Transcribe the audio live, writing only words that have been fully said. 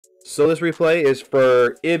So this replay is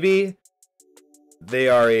for Ibby. They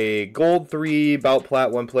are a gold 3 bout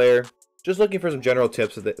plat 1 player. Just looking for some general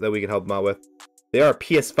tips that we can help them out with. They are a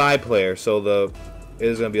PS5 player, so it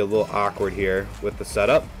is going to be a little awkward here with the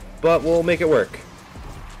setup, but we'll make it work.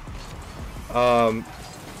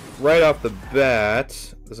 Right off the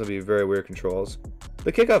bat, this will be very weird controls.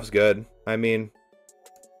 The kickoff's good. I mean,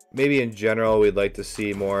 maybe in general we'd like to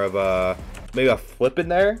see more of maybe a flip in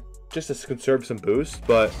there, just to conserve some boost,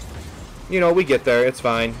 but you know, we get there, it's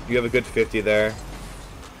fine. You have a good 50 there.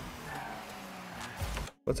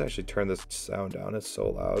 Let's actually turn this sound down, it's so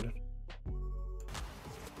loud.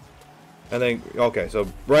 And then, okay, so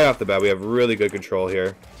right off the bat, we have really good control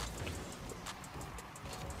here.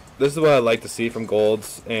 This is what I like to see from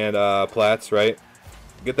golds and plats, right?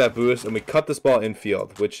 Get that boost, and we cut this ball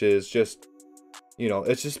infield, which is just, you know,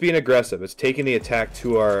 it's just being aggressive. It's taking the attack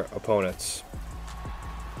to our opponents.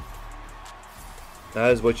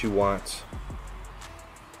 That is what you want.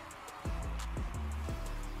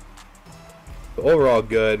 But overall,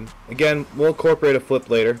 good. Again, we'll incorporate a flip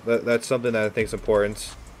later. That's something that I think is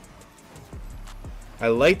important. I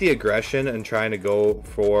like the aggression and trying to go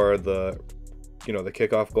for the, you know, the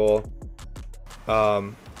kickoff goal.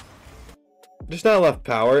 Just not enough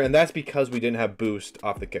power, and that's because we didn't have boost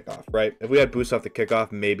off the kickoff, right? If we had boost off the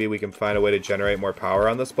kickoff, maybe we can find a way to generate more power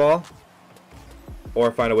on this ball. Or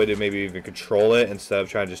find a way to maybe even control it instead of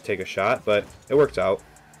trying to just take a shot, but it worked out.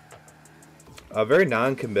 A very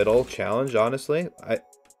non-committal challenge, honestly.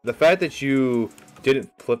 The fact that you didn't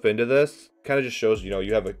flip into this kind of just shows, you know,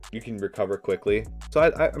 you can recover quickly. So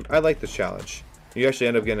I like this challenge. You actually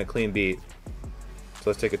end up getting a clean beat. So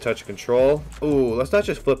let's take a touch of control. Ooh, let's not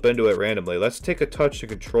just flip into it randomly. Let's take a touch to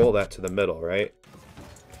control that to the middle, right?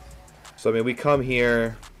 So I mean, we come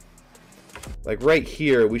here. Like right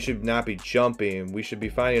here, we should not be jumping. We should be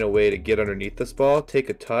finding a way to get underneath this ball, take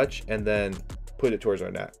a touch, and then put it towards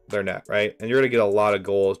their net, right? And you're going to get a lot of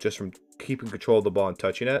goals just from keeping control of the ball and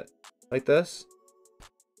touching it like this.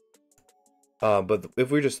 But if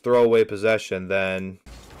we just throw away possession, then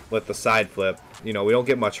with the side flip, you know, we don't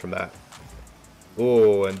get much from that.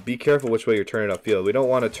 Ooh, and be careful which way you're turning upfield. We don't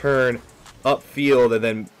want to turn upfield and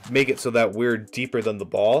then make it so that we're deeper than the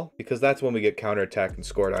ball, because that's when we get counterattacked and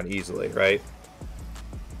scored on easily, right?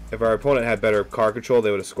 If our opponent had better car control,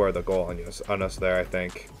 they would have scored the goal on us there, I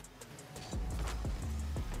think.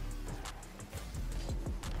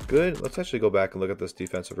 Good. Let's actually go back and look at this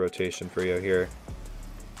defensive rotation for you here.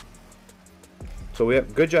 So we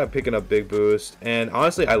have good job picking up big boost, and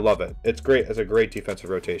honestly, I love it. It's great. It's a great defensive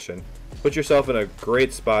rotation. Put yourself in a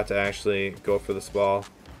great spot to actually go for this ball.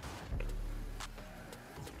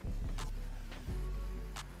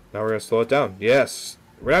 Now we're gonna slow it down. Yes,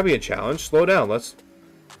 we're not being challenged. Slow down. Let's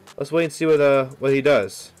wait and see what he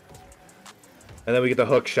does. And then we get the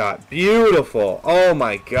hook shot. Beautiful. Oh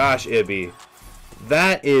my gosh, Ibby,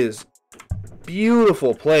 that is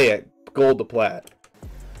beautiful play at gold to plat.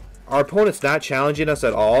 Our opponent's not challenging us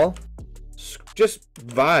at all. Just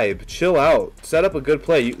vibe, chill out, set up a good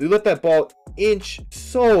play. You let that ball inch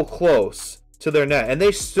so close to their net, and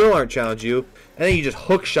they still aren't challenging you. And then you just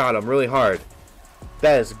hook shot them really hard.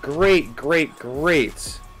 That is great, great,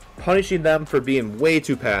 great. Punishing them for being way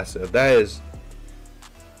too passive. That is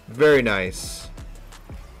very nice.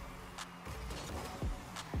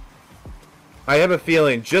 I have a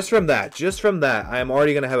feeling, just from that, I'm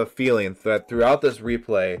already going to have a feeling that throughout this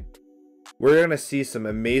replay, we're going to see some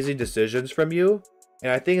amazing decisions from you.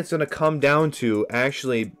 And I think it's going to come down to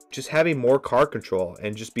actually just having more car control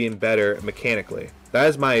and just being better mechanically. That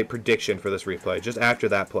is my prediction for this replay, just after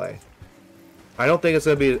that play. I don't think it's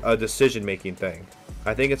going to be a decision-making thing.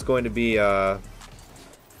 I think it's going to be all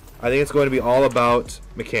about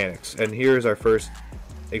mechanics. And here's our first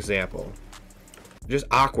example. Just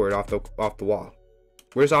awkward off the wall.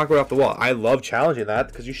 We're just awkward off the wall. I love challenging that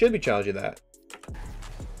because you should be challenging that.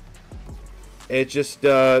 It just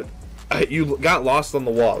you got lost on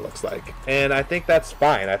the wall, it looks like, and I think that's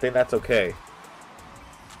fine. I think that's okay.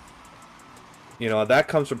 You know, that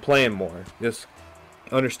comes from playing more, just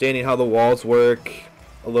understanding how the walls work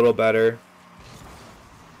a little better.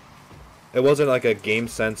 It wasn't like a game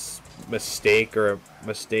sense mistake or a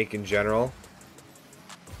mistake in general.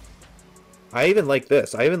 I even like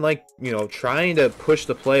this. I even like, you know, trying to push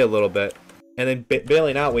the play a little bit and then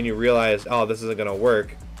bailing out when you realize, oh, this isn't going to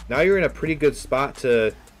work. Now you're in a pretty good spot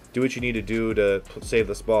to do what you need to do to save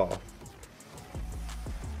this ball.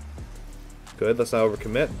 Good. Let's not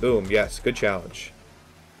overcommit. Boom. Yes. Good challenge.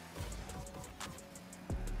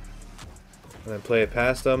 And then play it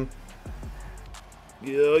past them.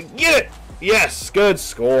 Get it! Yes! Good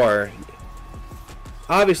score.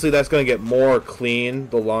 Obviously, that's going to get more clean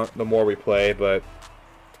the more we play, but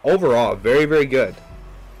overall, very, very good.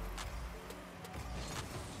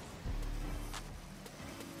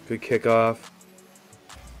 Good kickoff.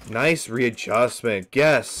 Nice readjustment.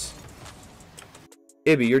 Yes.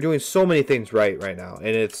 Ibby, you're doing so many things right now, and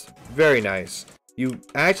it's very nice. You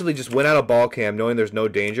actually just went out of ball cam knowing there's no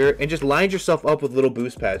danger and just lined yourself up with little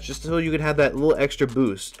boost pads just so you can have that little extra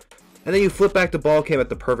boost. And then you flip back to ball cam at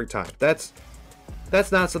the perfect time. That's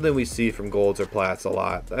not something we see from golds or plats a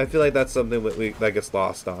lot. I feel like that's something that gets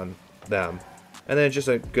lost on them. And then just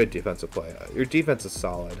a good defensive play. Your defense is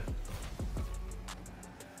solid.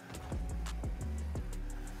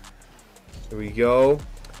 Here we go.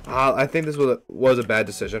 I think this was a bad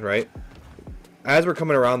decision, right? As we're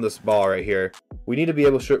coming around this ball right here, we need to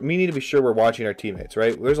be sure we're watching our teammates,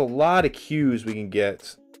 right? There's a lot of cues we can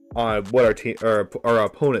get on what our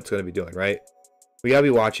opponent's going to be doing, right? We gotta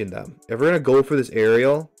be watching them. If we're gonna go for this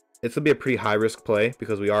aerial, it's gonna be a pretty high risk play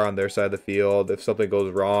because we are on their side of the field. If something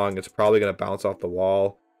goes wrong, it's probably gonna bounce off the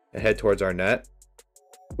wall and head towards our net,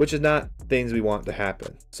 which is not things we want to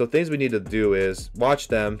happen. So things we need to do is watch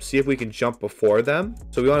them, see if we can jump before them.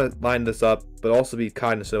 So we want to line this up, but also be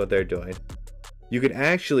cognizant of what they're doing. You can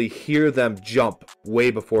actually hear them jump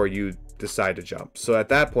way before you decide to jump. So at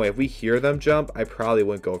that point, if we hear them jump, I probably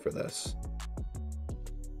wouldn't go for this.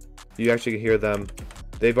 You actually can hear them.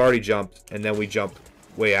 They've already jumped, and then we jump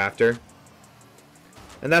way after.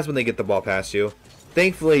 And that's when they get the ball past you.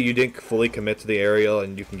 Thankfully, you didn't fully commit to the aerial,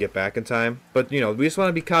 and you can get back in time. But, you know, we just want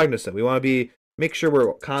to be cognizant. We want to make sure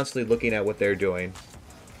we're constantly looking at what they're doing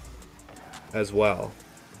as well.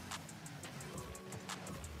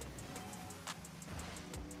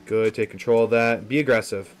 Good. Take control of that. Be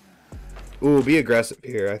aggressive. Ooh, be aggressive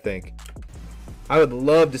here, I think. I would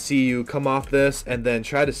love to see you come off this and then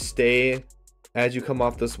try to stay as you come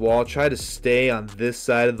off this wall. Try to stay on this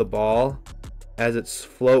side of the ball as it's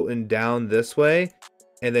floating down this way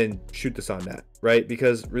and then shoot this on net, right?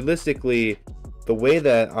 Because realistically, the way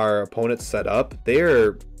that our opponent's set up,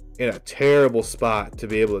 they're in a terrible spot to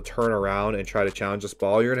be able to turn around and try to challenge this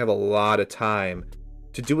ball. You're going to have a lot of time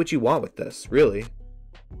to do what you want with this, really.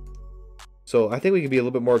 So I think we can be a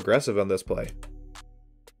little bit more aggressive on this play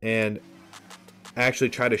and actually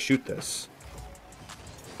try to shoot this.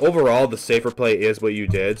 Overall, the safer play is what you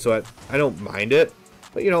did, so I don't mind it.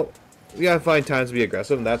 But, you know, we gotta find times to be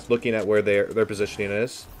aggressive, and that's looking at where their positioning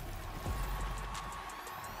is.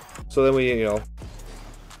 So then we, you know,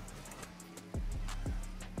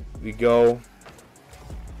 we go,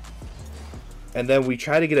 and then we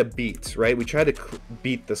try to get a beat, right? We try to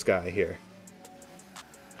beat this guy here.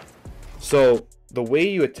 So the way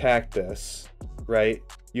you attack this, right?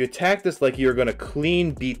 You attack this like you're going to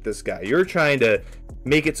clean beat this guy. You're trying to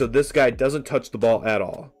make it so this guy doesn't touch the ball at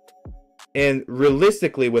all. And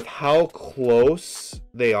realistically, with how close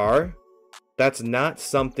they are, that's not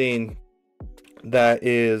something that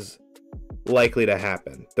is likely to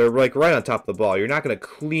happen. They're like right on top of the ball. You're not going to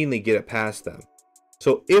cleanly get it past them.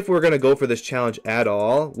 So if we're going to go for this challenge at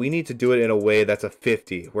all, we need to do it in a way that's a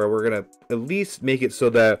 50, where we're going to at least make it so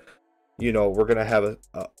that, you know, we're going to have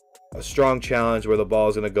a strong challenge where the ball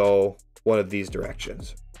is going to go one of these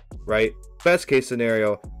directions, right? Best case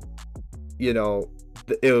scenario, you know,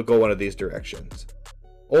 it'll go one of these directions.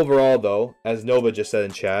 Overall, though, as Nova just said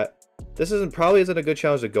in chat, this probably isn't a good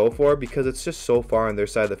challenge to go for because it's just so far on their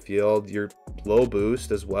side of the field. You're low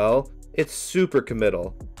boost as well. It's super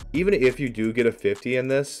committal. Even if you do get a 50 in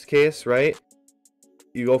this case, right?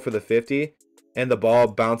 You go for the 50 and the ball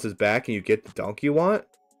bounces back and you get the dunk you want.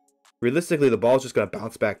 Realistically, the ball's just going to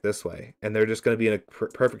bounce back this way. And they're just going to be in a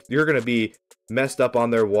perfect... You're going to be messed up on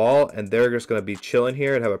their wall and they're just going to be chilling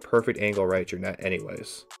here and have a perfect angle right at your net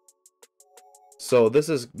anyways. So this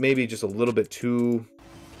is maybe just a little bit too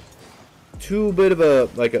bit of a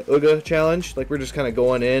Uga challenge. Like we're just kind of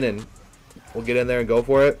going in and we'll get in there and go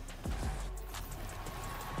for it.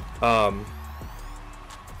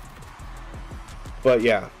 But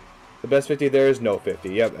yeah, the best 50 there is no 50.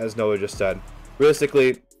 Yep, as Noah just said.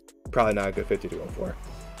 Realistically, probably not a good 50 to go for.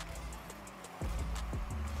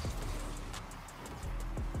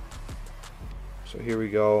 So here we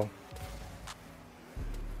go.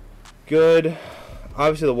 Good.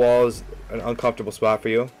 Obviously the wall is an uncomfortable spot for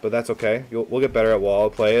you, but that's okay. We'll get better at wall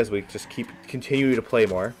play as we just continue to play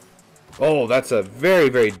more. Oh, that's a very,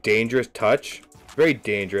 very dangerous touch. Very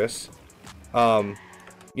dangerous.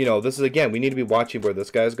 You know, this is, again, we need to be watching where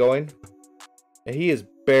this guy's going. And he is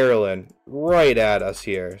barreling right at us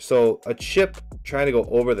here. So a chip trying to go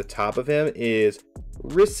over the top of him is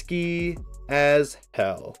risky as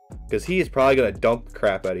hell. Because he is probably going to dunk the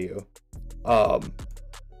crap out of you.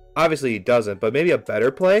 Obviously he doesn't, but maybe a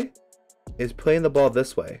better play is playing the ball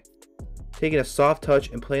this way. Taking a soft touch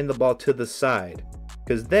and playing the ball to the side.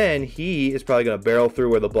 Because then he is probably going to barrel through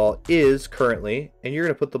where the ball is currently, and you're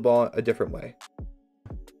going to put the ball a different way.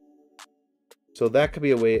 So that could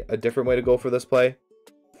be a different way to go for this play.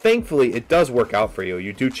 Thankfully, it does work out for you.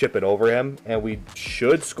 You do chip it over him, and we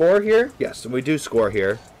should score here. Yes, and we do score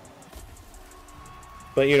here.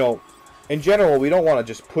 But, you know, in general, we don't want to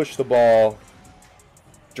just push the ball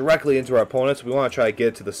directly into our opponents. We want to try to get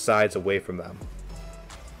it to the sides away from them.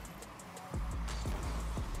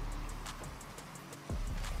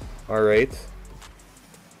 All right.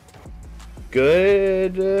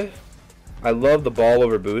 Good. I love the ball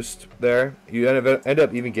over boost there. You end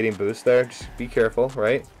up even getting boost there. Just be careful,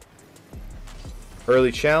 right?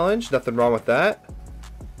 Early challenge. Nothing wrong with that.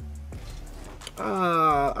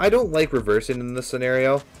 I don't like reversing in this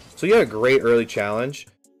scenario. So you had a great early challenge.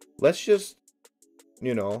 Let's just,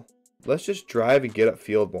 you know, let's just drive and get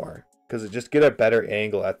upfield more. Because it just get a better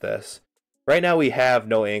angle at this. Right now we have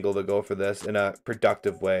no angle to go for this in a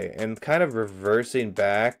productive way. And kind of reversing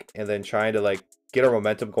back and then trying to like get our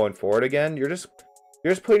momentum going forward again, you're just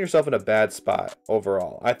putting yourself in a bad spot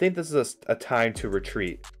overall. I think this is a time to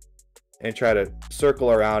retreat and try to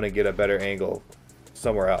circle around and get a better angle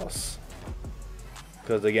somewhere else.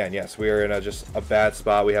 Because again, yes, we are in just a bad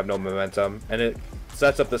spot. We have no momentum, and it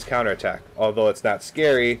sets up this counterattack. Although it's not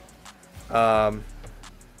scary,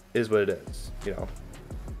 is what it is. You know.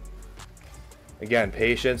 Again,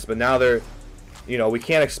 patience, but now they're, you know, we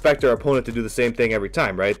can't expect our opponent to do the same thing every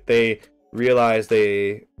time, right? They realized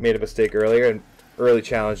they made a mistake earlier and early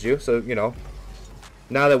challenged you. So, you know,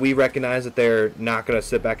 now that we recognize that they're not going to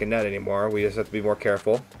sit back in net anymore, we just have to be more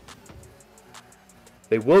careful.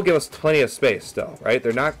 They will give us plenty of space still, right?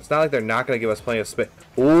 They're not. It's not like they're not going to give us plenty of space.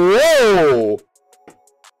 Whoa!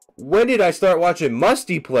 When did I start watching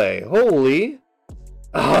Musty play? Holy.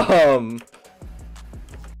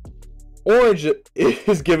 Orange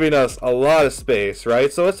is giving us a lot of space,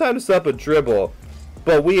 right? So it's time to set up a dribble.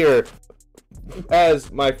 But we are,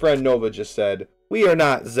 as my friend Nova just said, we are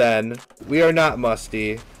not Zen. We are not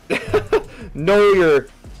Musty. know your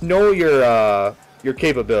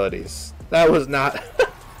capabilities. That was not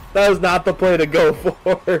the play to go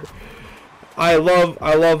for. I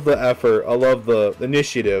love the effort. I love the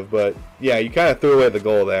initiative, but yeah, you kind of threw away the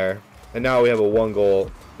goal there. And now we have a one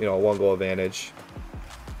goal advantage.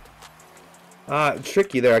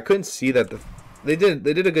 Tricky there. I couldn't see that they did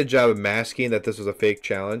a good job of masking that this was a fake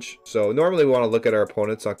challenge. So normally we want to look at our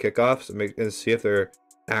opponents on kickoffs and see if they're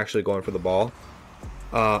actually going for the ball.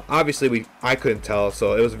 Obviously I couldn't tell,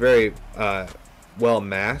 so it was very well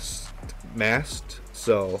masked.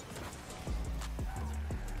 So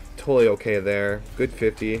totally okay there. Good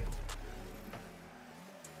 50.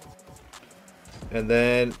 And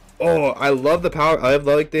then I love the power. I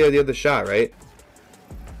like the idea of the shot, right?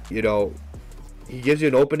 You know, he gives you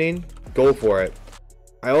an opening, go for it.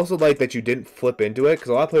 I also like that you didn't flip into it, because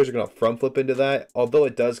a lot of players are going to front flip into that. Although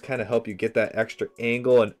it does kind of help you get that extra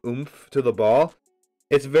angle and oomph to the ball,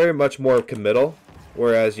 it's very much more committal.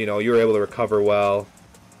 Whereas, you know, you were able to recover well.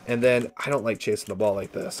 And then I don't like chasing the ball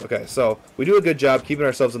like this. Okay, so we do a good job keeping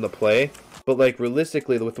ourselves in the play. But like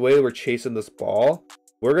realistically, with the way we're chasing this ball,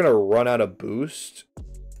 we're going to run out of boost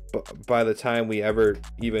by the time we ever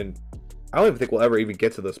even... I don't even think we'll ever even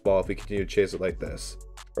get to this ball if we continue to chase it like this,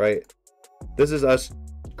 right? This is us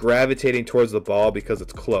gravitating towards the ball because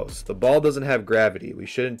it's close. The ball doesn't have gravity. We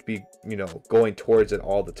shouldn't be, you know, going towards it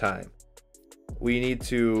all the time. We need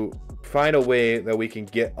to find a way that we can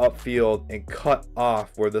get upfield and cut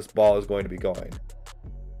off where this ball is going to be going,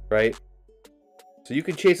 right? So you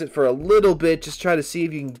can chase it for a little bit, just try to see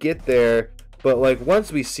if you can get there. But like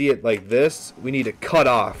once we see it like this, we need to cut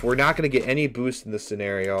off. We're not going to get any boost in this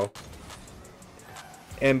scenario.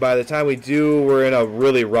 And by the time we do, we're in a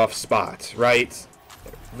really rough spot, right?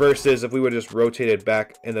 Versus if we would have just rotated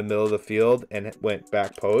back in the middle of the field and went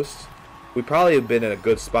back post, we'd probably have been in a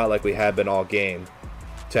good spot like we had been all game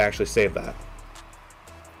to actually save that.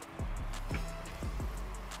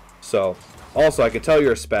 So, also, I can tell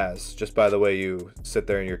you're a spaz just by the way you sit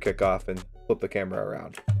there in your kickoff and flip the camera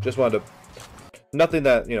around. Just wanted to... Nothing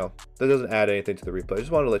that, you know, that doesn't add anything to the replay.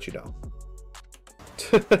 Just wanted to let you know.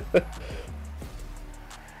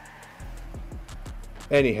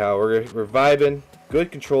 Anyhow, we're vibing.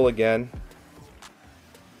 Good control again.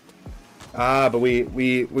 But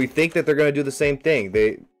we think that they're going to do the same thing.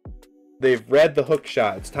 They've read the hook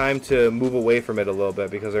shot. It's time to move away from it a little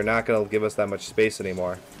bit because they're not going to give us that much space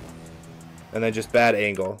anymore. And then just bad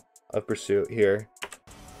angle of pursuit here.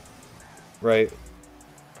 Right.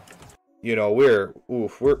 You know,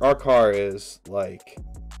 our car is like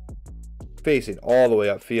facing all the way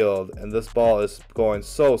upfield, and this ball is going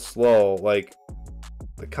so slow. Like,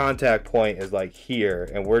 the contact point is like here,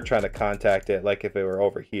 and we're trying to contact it like if it were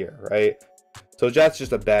over here, right? So that's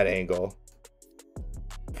just a bad angle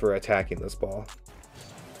for attacking this ball.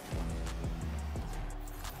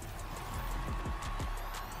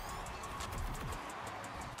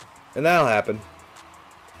 And that'll happen.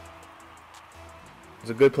 It's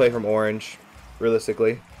a good play from Orange,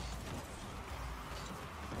 realistically.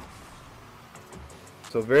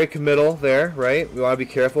 So very committal there, right? We want to be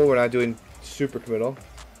careful. We're not doing super committal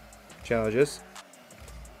challenges.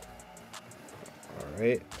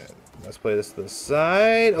 Alright. Let's play this to the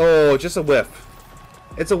side. Oh, just a whiff.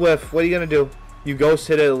 It's a whiff. What are you going to do? You ghost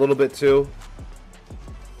hit it a little bit too.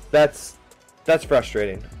 That's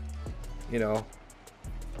frustrating. You know.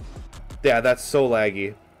 Yeah, that's so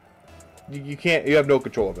laggy. You can't, you have no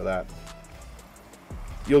control over that.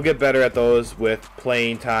 You'll get better at those with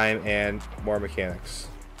playing time and more mechanics.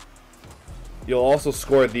 You'll also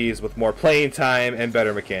score these with more playing time and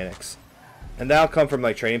better mechanics. And that'll come from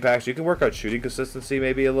like training packs. You can work on shooting consistency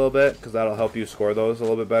maybe a little bit, because that'll help you score those a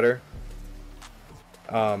little bit better.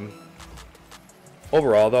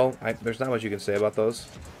 Overall though, there's not much you can say about those.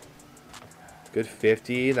 Good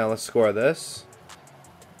 50. Now let's score this.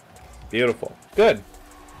 Beautiful. Good.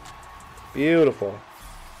 Beautiful.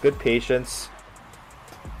 Good patience.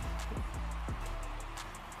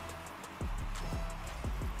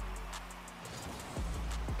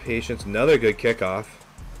 Patience. Another good kickoff.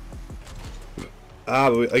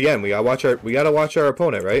 Again, we gotta watch our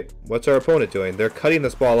opponent, right? What's our opponent doing? They're cutting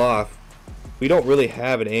this ball off. We don't really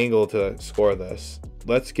have an angle to score this.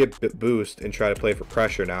 Let's get boost and try to play for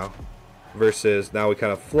pressure now. Versus now we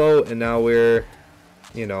kind of float, and now we're,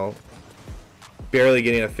 you know, barely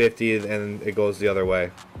getting a 50, and it goes the other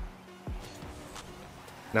way.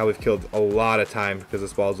 Now we've killed a lot of time because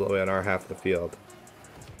this ball's all the way on our half of the field.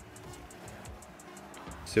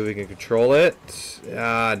 See if we can control it.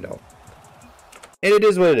 No. And it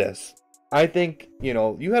is what it is. I think, you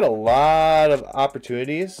know, you had a lot of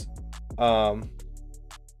opportunities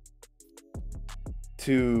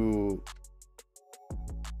to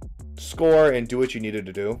score and do what you needed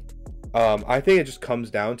to do. I think it just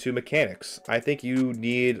comes down to mechanics. I think you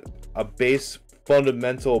need a base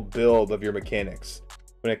fundamental build of your mechanics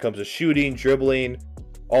when it comes to shooting, dribbling,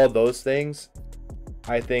 all those things.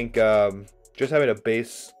 I think just having a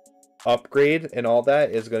base upgrade and all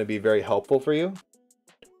that is going to be very helpful for you.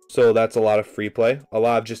 So that's a lot of free play, a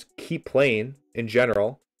lot of just keep playing in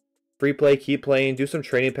general. Free play, keep playing, do some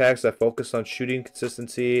training packs that focus on shooting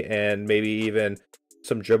consistency and maybe even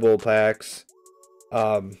some dribble packs.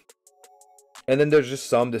 And then there's just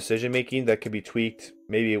some decision making that can be tweaked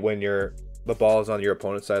maybe when the ball is on your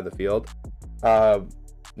opponent's side of the field.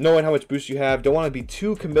 Knowing how much boost you have, don't want to be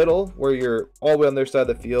too committal where you're all the way on their side of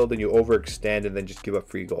the field and you overextend and then just give up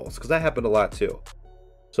free goals, because that happened a lot too.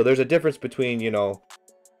 So there's a difference between, you know,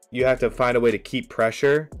 you have to find a way to keep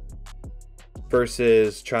pressure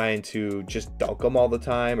versus trying to just dunk them all the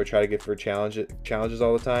time or try to get for challenges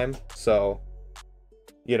all the time. So,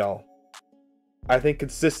 you know, I think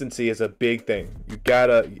consistency is a big thing. You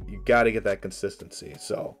gotta get that consistency.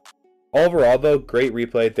 So overall though, great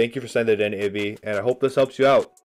replay. Thank you for sending it in, Ibby, and I hope this helps you out.